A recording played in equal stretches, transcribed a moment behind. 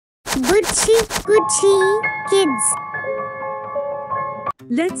Gucci kids.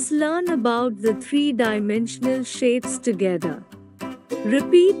 Let's learn about the three-dimensional shapes together.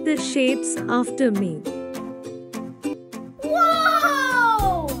 Repeat the shapes after me.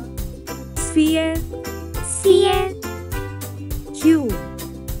 Whoa! Sphere, Sphere, cube,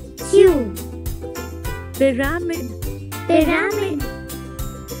 cube, pyramid, pyramid,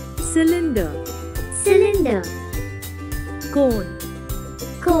 cylinder, cylinder, cone,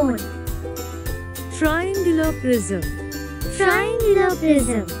 cone, triangular prism, triangular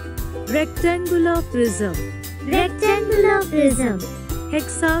prism, rectangular prism, rectangular prism,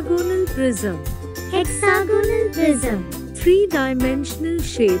 hexagonal prism. hexagonal prism. Three-dimensional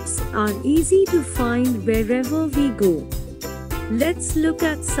shapes are easy to find wherever we go. Let's look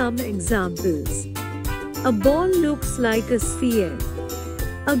at some examples. A ball looks like a sphere.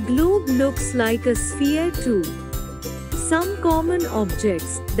 A globe looks like a sphere too. Some common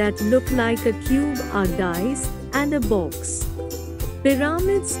objects that look like a cube are dice and a box.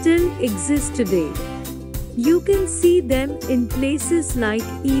 Pyramids still exist today. You can see them in places like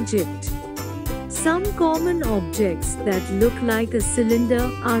Egypt. Some common objects that look like a cylinder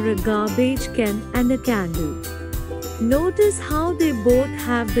are a garbage can and a candle. Notice how they both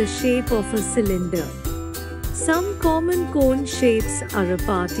have the shape of a cylinder. Some common cone shapes are a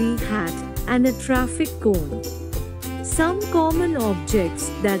party hat and a traffic cone. Some common objects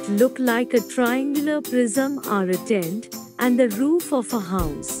that look like a triangular prism are a tent and the roof of a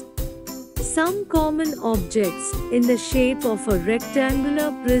house. Some common objects in the shape of a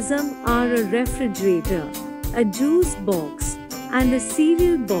rectangular prism are a refrigerator, a juice box, and a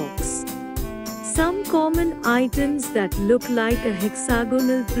cereal box. Some common items that look like a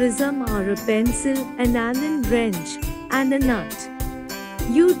hexagonal prism are a pencil, an Allen wrench, and a nut.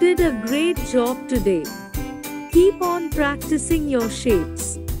 You did a great job today. Keep on practicing your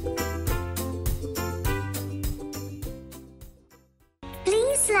shapes.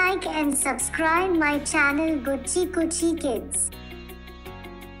 Please like and subscribe my channel Gucci Kids.